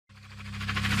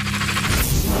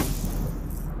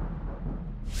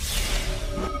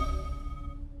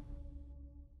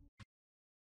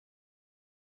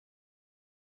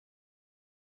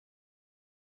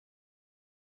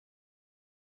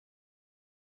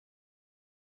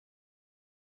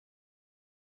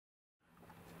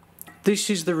This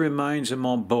is the remains of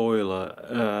my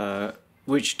boiler,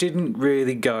 which didn't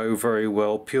really go very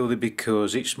well purely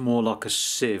because it's more like a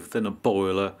sieve than a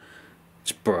boiler.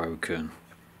 It's broken.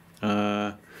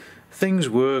 Things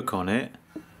work on it.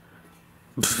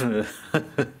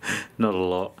 Not a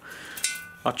lot.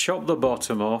 I chopped the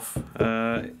bottom off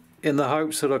in the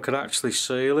hopes that I could actually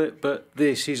seal it, but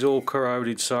this is all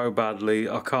corroded so badly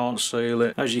I can't seal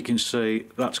it. As you can see,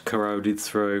 that's corroded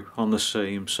through on the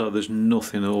seam, so there's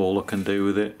nothing at all I can do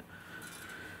with it.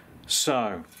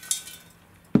 So,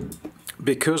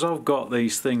 because I've got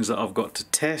these things that I've got to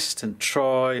test and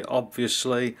try,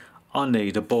 obviously I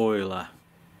need a boiler.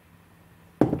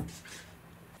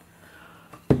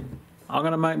 I'm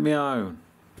going to make my own.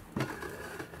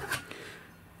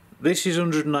 This is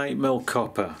 108mm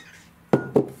copper.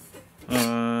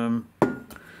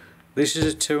 This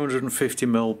is a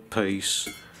 250mm piece.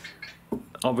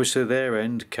 Obviously they're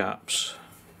end caps.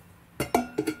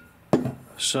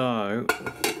 So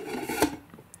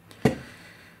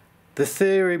the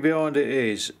theory behind it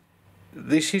is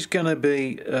this is going to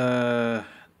be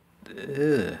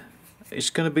it's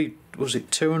going to be, was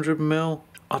it 200mm?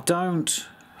 I don't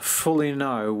fully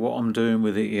know what I'm doing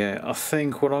with it yet. I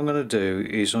think what I'm going to do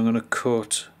is I'm going to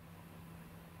cut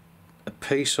a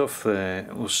piece off there,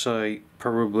 we'll say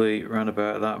probably around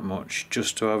about that much,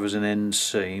 just to have as an end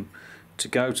seam to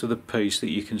go to the piece that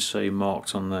you can see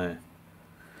marked on there.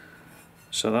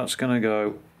 So that's going to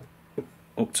go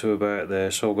up to about there,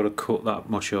 so I've got to cut that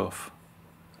much off.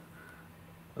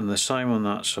 And the same on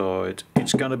that side.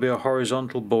 It's going to be a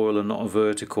horizontal boiler, not a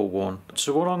vertical one.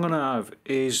 So what I'm going to have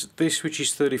is this, which is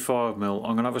 35mm. I'm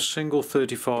going to have a single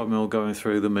 35mm going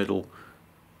through the middle,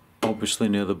 obviously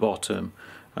near the bottom.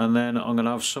 And then I'm going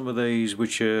to have some of these,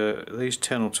 which are these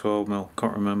 10 or 12mm,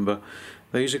 can't remember.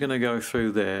 These are going to go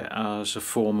through there as a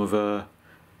form of a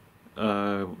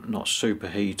not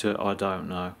superheater, I don't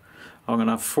know. I'm going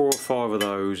to have 4 or 5 of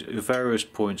those at various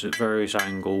points at various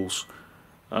angles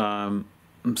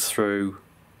through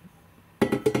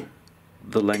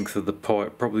the length of the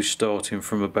pipe, probably starting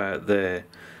from about there.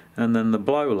 And then the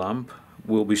blow lamp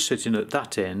will be sitting at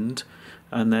that end,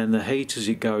 and then the heat as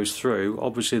it goes through,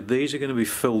 obviously these are going to be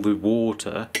filled with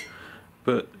water,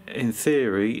 but in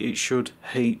theory it should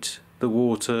heat the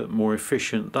water more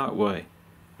efficient that way.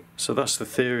 So that's the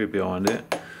theory behind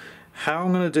it. How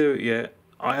I'm going to do it yet,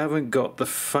 I haven't got the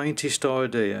faintest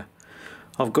idea.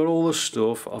 I've got all the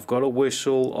stuff, I've got a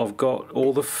whistle, I've got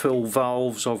all the fill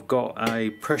valves, I've got a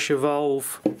pressure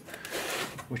valve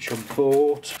which I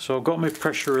bought. So I've got my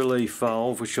pressure relief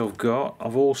valve, which I've got.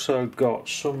 I've also got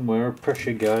somewhere a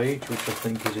pressure gauge, which I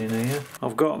think is in here.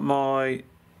 I've got my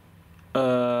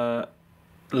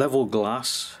level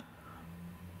glass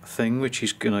thing, which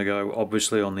is going to go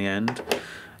obviously on the end.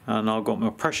 And I've got my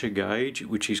pressure gauge,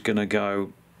 which is going to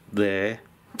go there.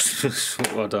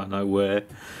 I don't know where.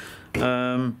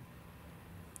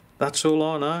 That's all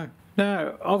I know.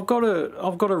 Now I've got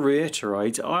to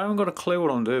reiterate, I haven't got a clue what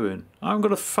I'm doing. I haven't got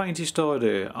the faintest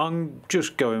idea. I'm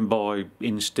just going by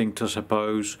instinct, I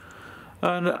suppose.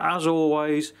 And as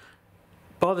always,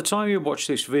 by the time you watch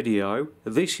this video,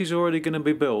 this is already going to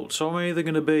be built. So I'm either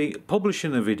going to be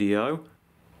publishing the video,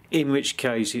 in which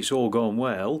case it's all gone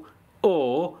well,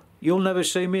 or you'll never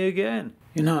see me again.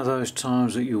 You know those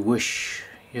times that you wish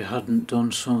you hadn't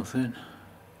done something?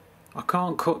 I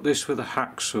can't cut this with a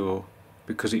hacksaw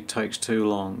because it takes too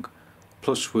long,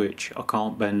 plus which I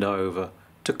can't bend over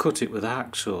to cut it with a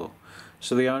hacksaw.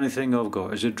 So the only thing I've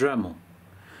got is a Dremel.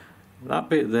 That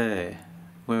bit there,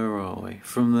 where are we?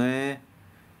 From there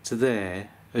to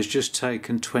there has just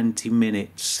taken 20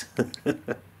 minutes.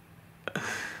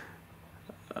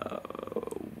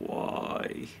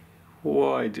 Why?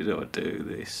 Why did I do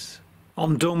this?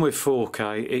 I'm done with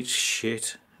 4K, it's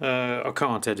shit. I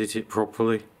can't edit it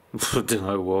properly. I don't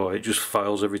know why, it just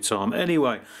fails every time.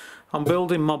 Anyway, I'm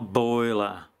building my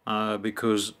boiler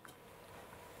because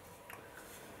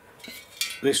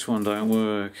this one don't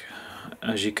work.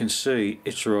 As you can see,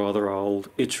 it's rather old,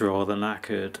 it's rather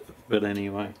knackered, but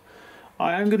anyway.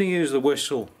 I am going to use the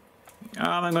whistle, and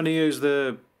I'm going to use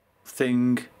the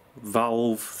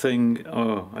valve thing,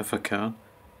 oh, if I can.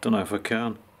 Don't know if I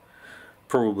can.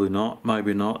 Probably not,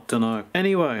 maybe not, don't know.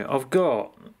 Anyway, I've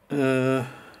got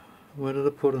where did I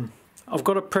put them? I've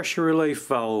got a pressure relief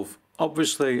valve.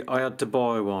 Obviously I had to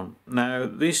buy one. Now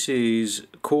this is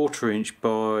 1/4 inch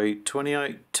by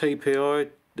 28 TPI,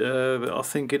 I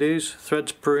think it is,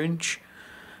 threads per inch.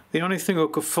 The only thing I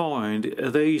could find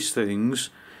are these things,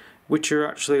 which are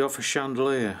actually off a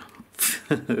chandelier.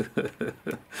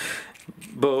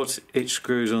 But it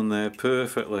screws on there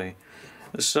perfectly.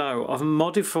 So I've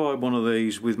modified one of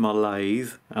these with my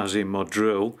lathe, as in my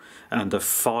drill and a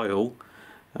file,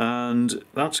 and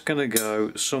that's going to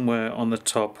go somewhere on the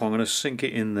top. I'm going to sink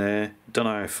it in there, don't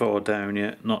know how far down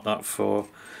yet, not that far,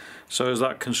 so as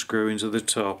that can screw into the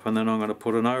top, and then I'm going to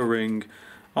put an O-ring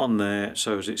on there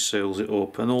so as it seals it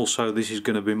up. And also this is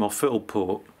going to be my fill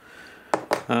port.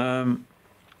 Now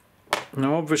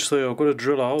obviously I've got to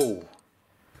drill a hole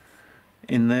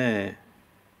in there.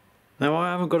 Now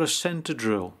I haven't got a centre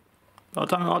drill. I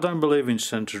don't believe in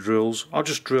centre drills. I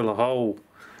just drill a hole.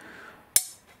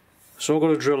 So I've got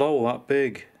to drill a hole that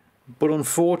big. But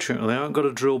unfortunately I haven't got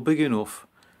a drill big enough.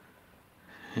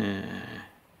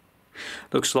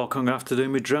 Looks like I'm going to have to do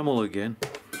my Dremel again.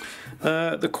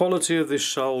 The quality of this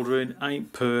soldering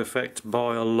ain't perfect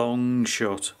by a long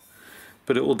shot,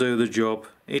 but it will do the job.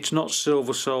 It's not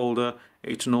silver solder,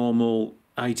 it's normal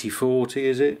 80-40,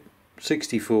 is it?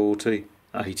 60-40,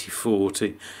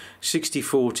 80-40,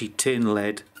 60-40 tin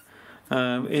lead.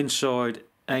 Inside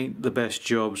ain't the best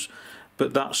jobs,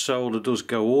 but that solder does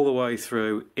go all the way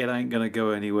through. It ain't going to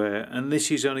go anywhere, and this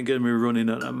is only going to be running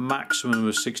at a maximum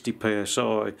of 60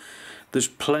 psi. There's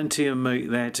plenty of meat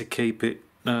there to keep it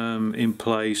in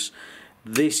place.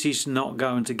 This is not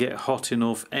going to get hot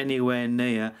enough anywhere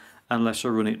near unless I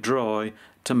run it dry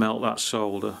to melt that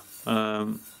solder.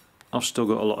 I've still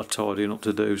got a lot of tidying up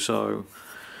to do, so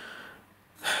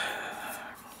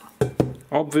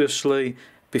obviously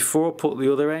before I put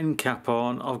the other end cap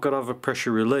on I've got to have a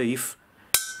pressure relief,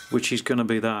 which is going to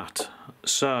be that.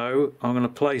 So I'm going to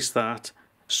place that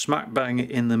smack bang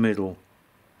in the middle.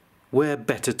 Where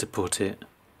better to put it?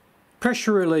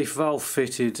 Pressure relief valve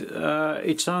fitted.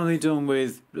 It's only done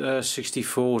with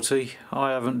 60-40. I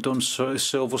haven't done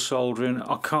silver soldering.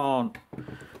 I can't,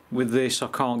 with this I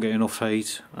can't get enough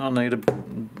heat. I need a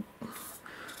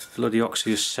bloody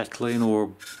oxyacetylene or a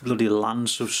bloody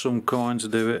lance of some kind to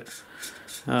do it.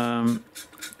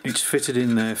 It's fitted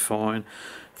in there fine.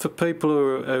 For people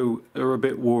who are a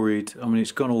bit worried, I mean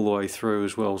it's gone all the way through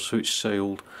as well, so it's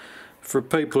sealed. For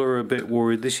people who are a bit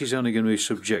worried, this is only going to be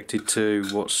subjected to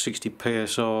what, 60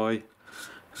 psi.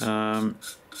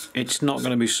 It's not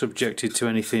going to be subjected to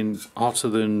anything hotter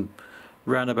than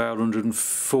around about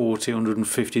 140,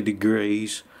 150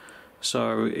 degrees,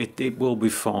 so it will be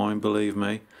fine, believe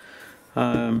me.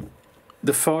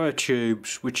 The fire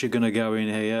tubes which are going to go in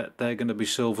here, they're going to be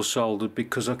silver soldered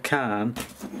because I can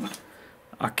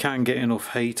get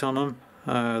enough heat on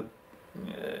them.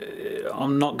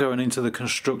 I'm not going into the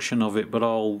construction of it, but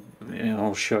I'll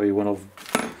show you when I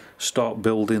start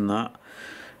building that.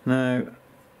 Now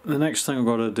the next thing I've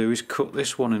got to do is cut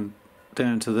this one in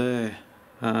down to there.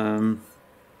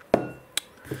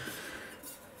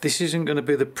 This isn't going to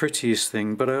be the prettiest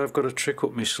thing, but I've got a trick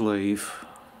up my sleeve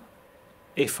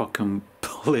if I can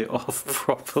pull it off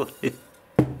properly.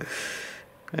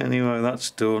 Anyway, that's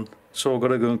done, so I've got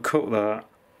to go and cut that,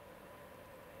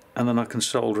 and then I can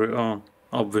solder it on,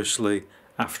 obviously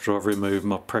after I've removed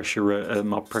my pressure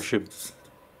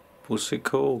what's it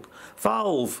called,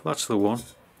 valve, that's the one.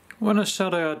 When I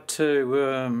said I had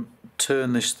to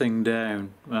turn this thing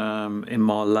down in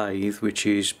my lathe, which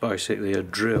is basically a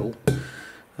drill,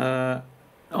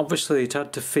 obviously it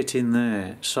had to fit in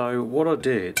there. So what I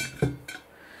did,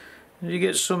 you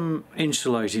get some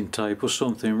insulating tape or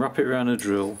something, wrap it around a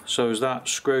drill so as that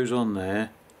screws on there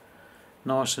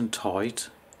nice and tight,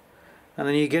 and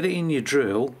then you get it in your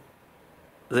drill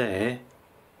there,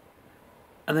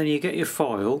 and then you get your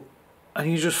file and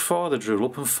you just fire the drill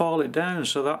up and file it down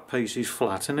so that piece is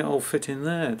flat and it'll fit in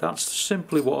there. That's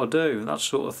simply what I do, that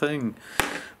sort of thing.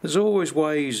 There's always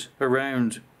ways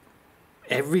around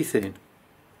everything,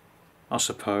 I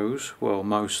suppose. Well,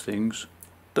 most things.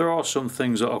 There are some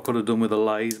things that I could have done with a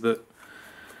lathe, but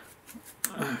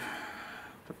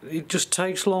it just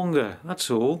takes longer,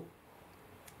 that's all.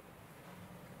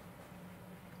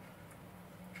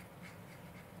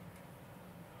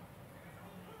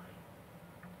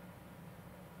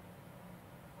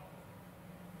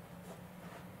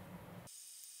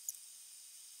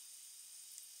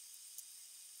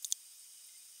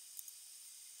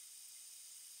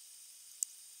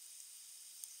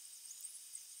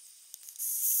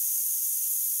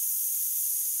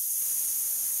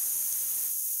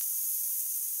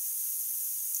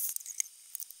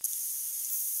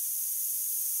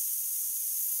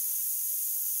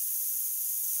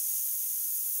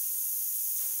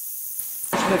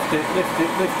 Lift it, at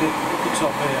the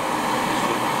top here.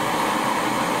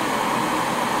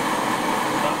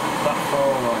 That far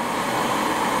away.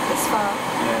 This far?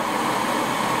 Yeah.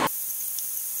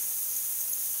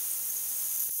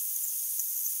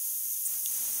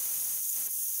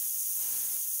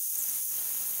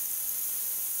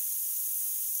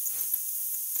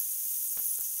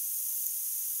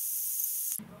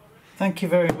 Thank you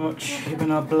very much. You've been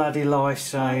a bloody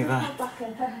lifesaver.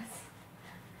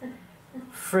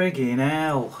 Friggin'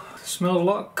 hell. Smells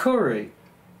like curry.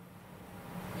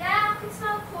 Yeah, I can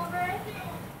smell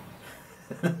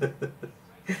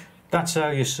curry. That's how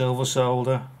you silver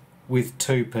solder with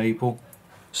 2 people.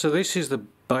 So this is the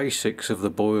basics of the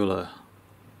boiler.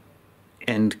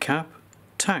 End cap,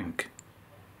 tank,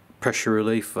 pressure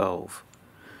relief valve.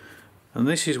 And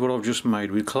this is what I've just made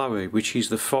with Chloe, which is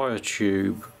the fire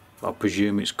tube, I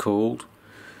presume it's called.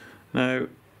 Now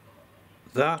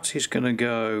that is going to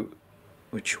go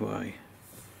which way?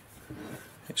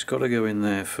 It's got to go in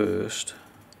there first.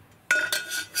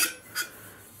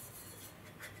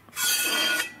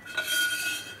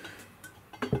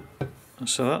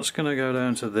 So that's going to go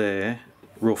down to there,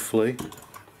 roughly.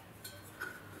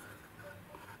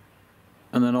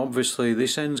 And then obviously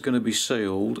this end's going to be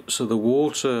sealed, so the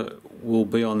water will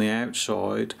be on the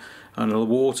outside, and the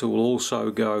water will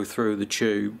also go through the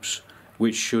tubes,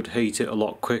 which should heat it a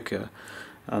lot quicker.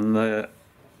 And the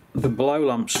blow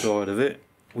lamp side of it,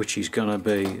 which is going to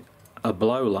be a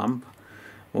blow lamp,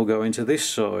 will go into this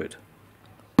side.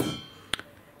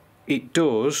 It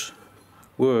does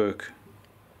work.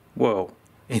 Well,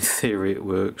 in theory it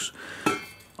works.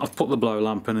 I've put the blow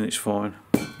lamp in and it's fine.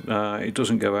 It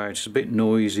doesn't go out. It's a bit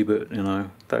noisy, but you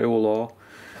know, they all are.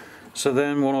 So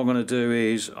then what I'm going to do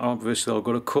is, obviously I've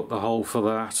got to cut the hole for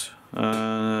that,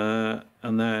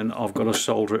 and then I've got to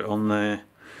solder it on there.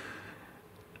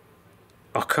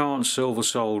 I can't silver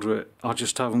solder it. I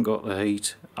just haven't got the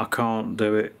heat. I can't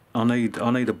do it. I need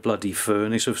a bloody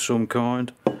furnace of some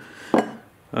kind.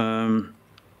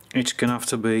 It's going to have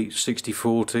to be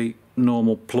 60/40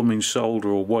 normal plumbing solder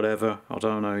or whatever. I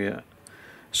don't know yet.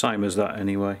 Same as that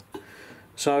anyway.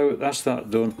 So that's that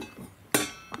done.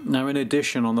 Now in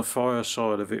addition, on the fire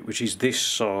side of it, which is this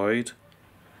side,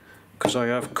 because I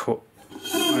have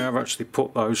actually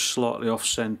put those slightly off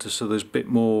centre, so there's a bit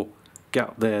more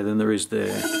gap there than there is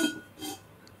there.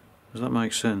 Does that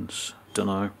make sense? Don't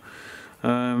know.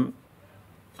 I'm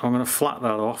going to flat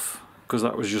that off, because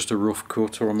that was just a rough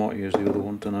cut, or I might use the other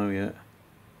one, don't know yet.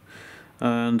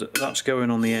 And that's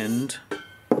going on the end.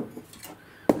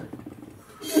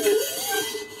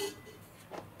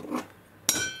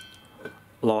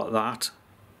 Like that.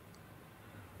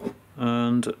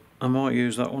 And I might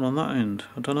use that one on that end,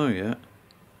 I don't know yet.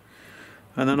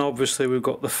 And then obviously we've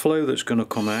got the flue that's going to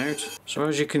come out. So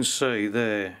as you can see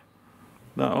there,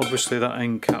 that obviously that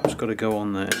end cap's got to go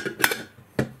on there.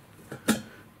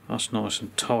 That's nice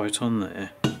and tight on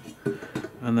there.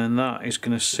 And then that is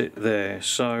going to sit there.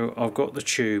 So I've got the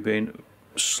tubing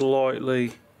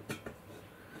slightly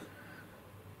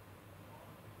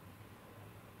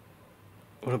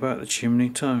What about the chimney,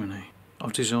 Tony?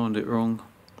 I've designed it wrong.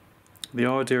 The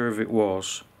idea of it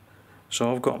was,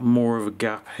 so I've got more of a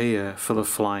gap here for the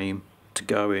flame to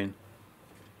go in,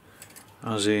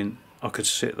 as in I could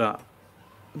sit that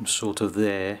sort of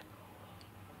there,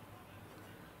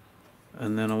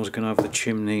 and then I was going to have the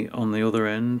chimney on the other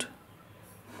end,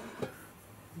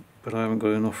 but I haven't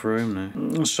got enough room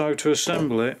now. So to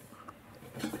assemble it,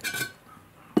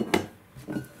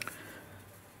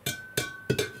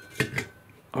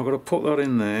 I've got to put that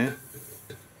in there,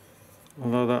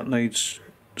 although that needs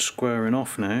squaring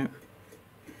off now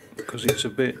because it's a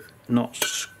bit not,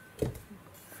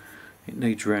 it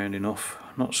needs rounding off,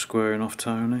 not squaring off,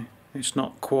 Tony. It's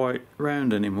not quite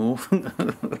round anymore.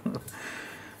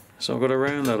 So I've got to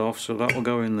round that off, so that will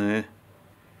go in there,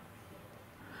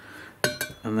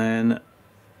 and then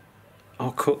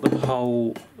I'll cut the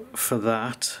hole for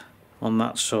that on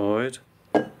that side.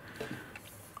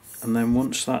 And then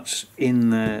once that's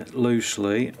in there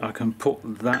loosely, I can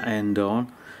put that end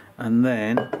on, and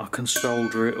then I can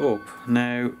solder it up.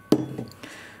 Now,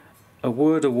 a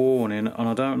word of warning, and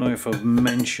I don't know if I've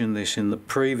mentioned this in the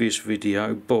previous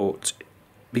video, but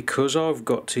because I've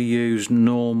got to use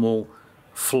normal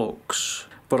flux,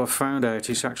 but I found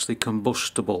out it's actually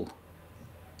combustible.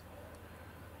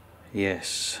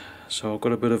 Yes, so I've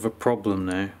got a bit of a problem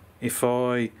now. If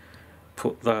I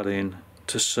put that in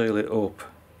to seal it up,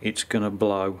 it's going to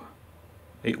blow.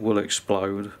 It will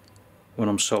explode when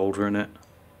I'm soldering it.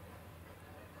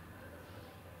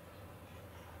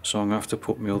 So I'm going to have to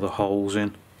put my other holes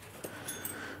in.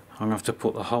 I'm going to have to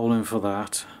put the hole in for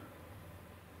that,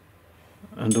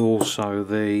 and also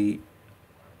the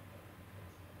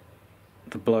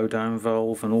blow down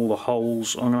valve and all the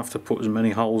holes. I'm going to have to put as many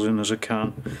holes in as I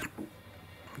can,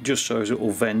 just so as it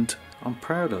will vent. I'm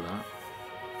proud of that.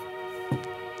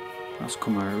 That's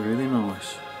come out really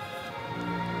nice.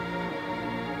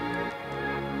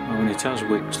 Oh, and it has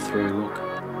wicked through, look.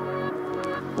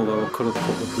 Although I could have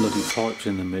put the bloody pipes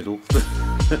in the middle.